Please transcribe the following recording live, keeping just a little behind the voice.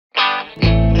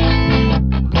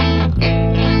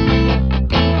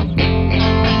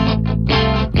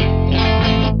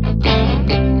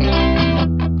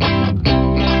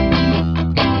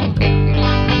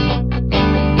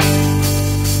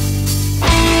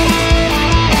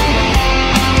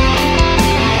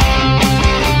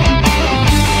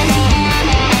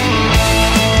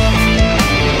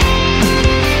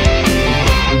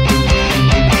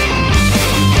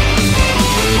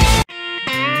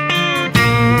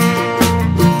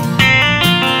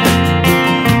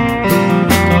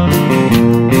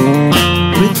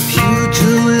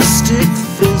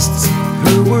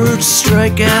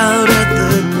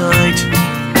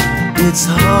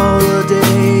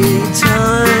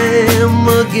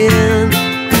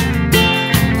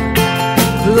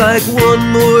like one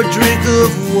more drink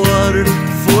of water,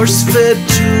 force-fed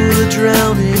to the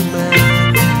drowning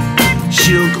man.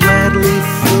 She'll gladly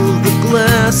fill the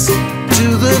glass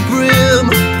to the brim.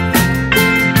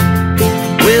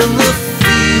 When the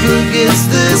fever gets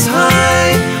this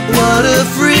high, water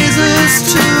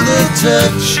freezes to the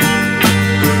touch,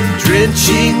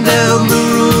 drenching down the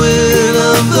ruin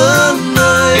of the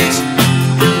night.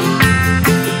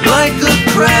 Like a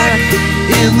crack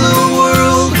in the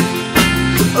world,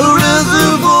 a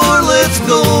reservoir lets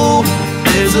go.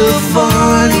 There's a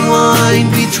fine line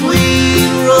between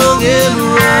wrong and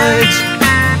right.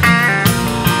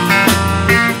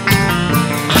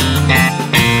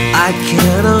 I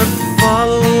cannot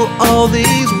follow all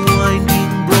these winding,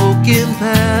 broken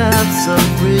paths of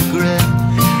regret.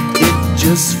 It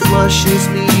just flushes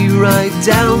me right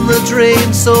down the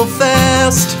drain so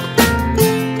fast.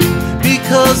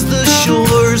 Because the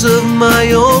shores of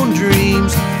my own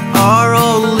dreams are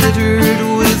all littered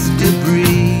with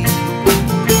debris,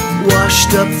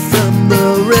 washed up from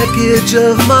the wreckage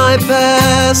of my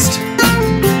past.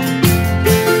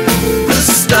 The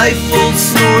stifled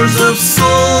snores of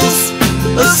souls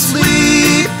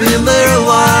asleep in their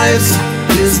lives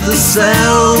is the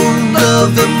sound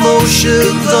of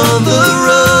emotions on the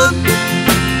run.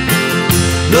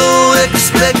 No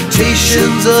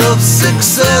expectations of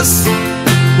success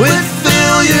when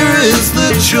failure is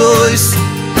the choice.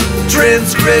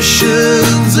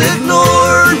 Transgressions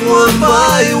ignored one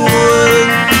by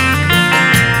one.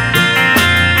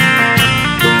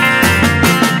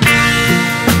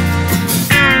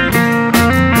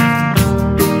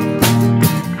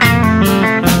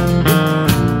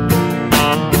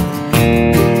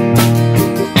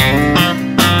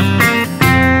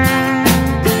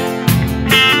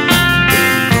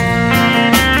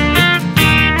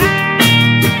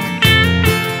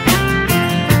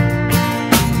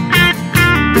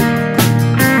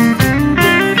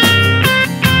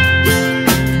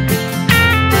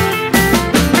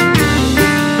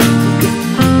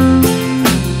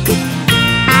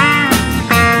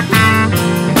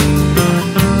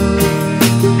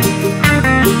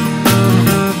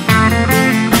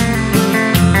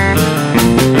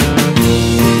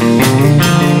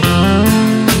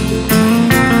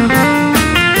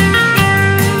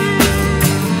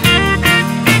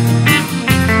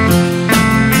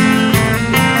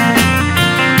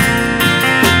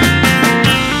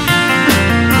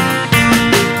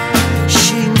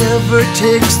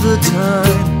 Takes the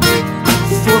time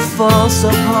for false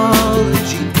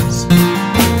apologies.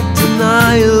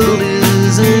 Denial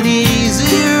is an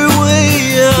easier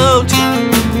way out,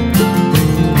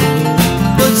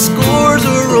 but scores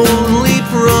are only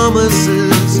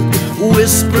promises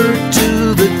whispered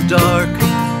to the dark,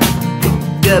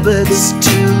 debits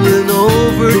to an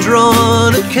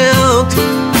overdrawn account.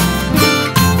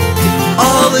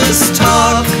 All this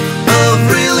talk of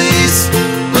release,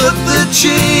 but the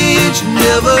change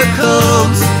never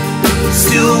comes.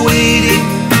 Still waiting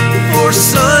for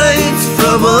signs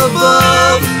from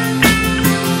above.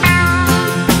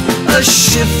 A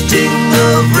shifting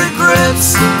of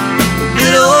regrets,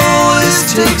 it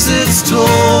always takes its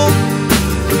toll.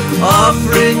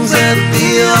 Offerings at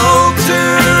the altar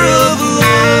of love.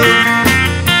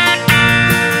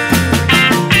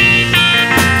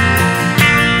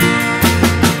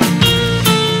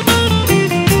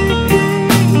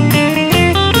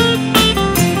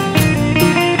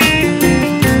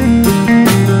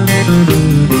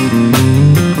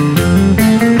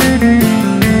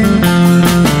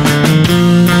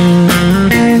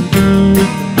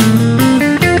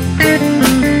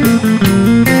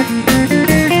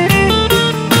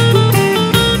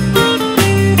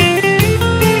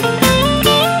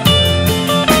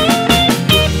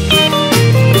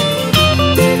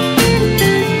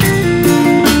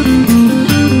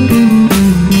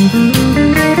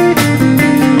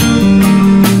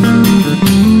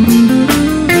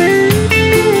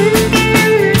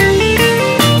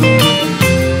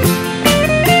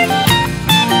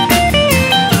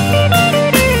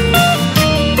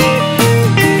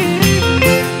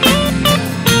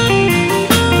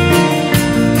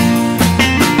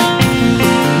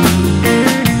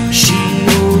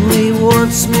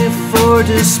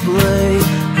 Display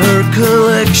her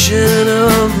collection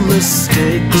of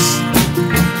mistakes,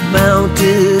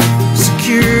 mounted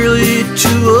securely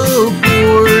to a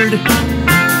board.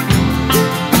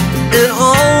 And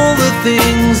all the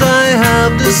things I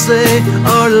have to say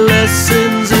are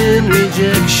lessons in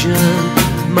rejection.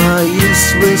 My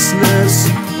uselessness,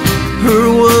 her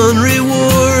one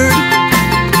reward.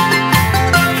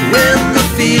 When the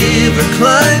fever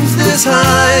climbs this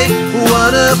high,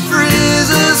 water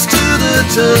freezes to the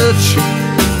touch,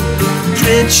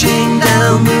 drenching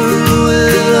down the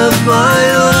ruin of my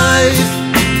life.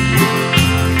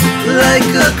 Like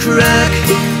a crack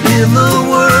in the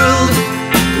world,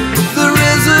 the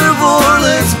reservoir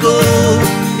lets go.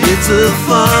 It's a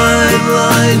fine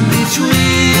line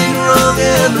between wrong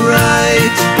and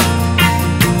right.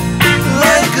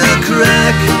 Like a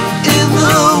crack in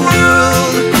the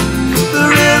world, the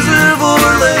reservoir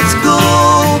lets go.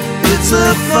 It's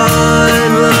a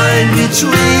fine line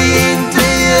between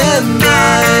day and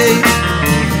night.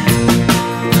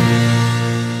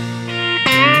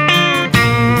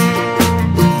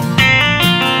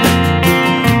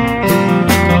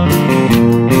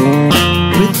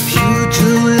 With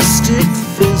pugilistic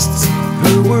fists,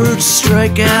 her words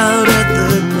strike out at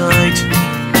the night.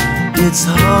 It's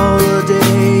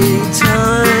holiday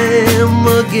time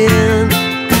again.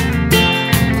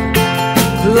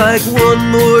 Like one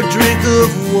more drink of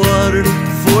water,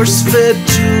 force-fed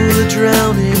to the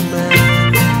drowning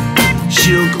man.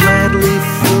 She'll gladly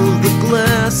fill the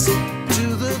glass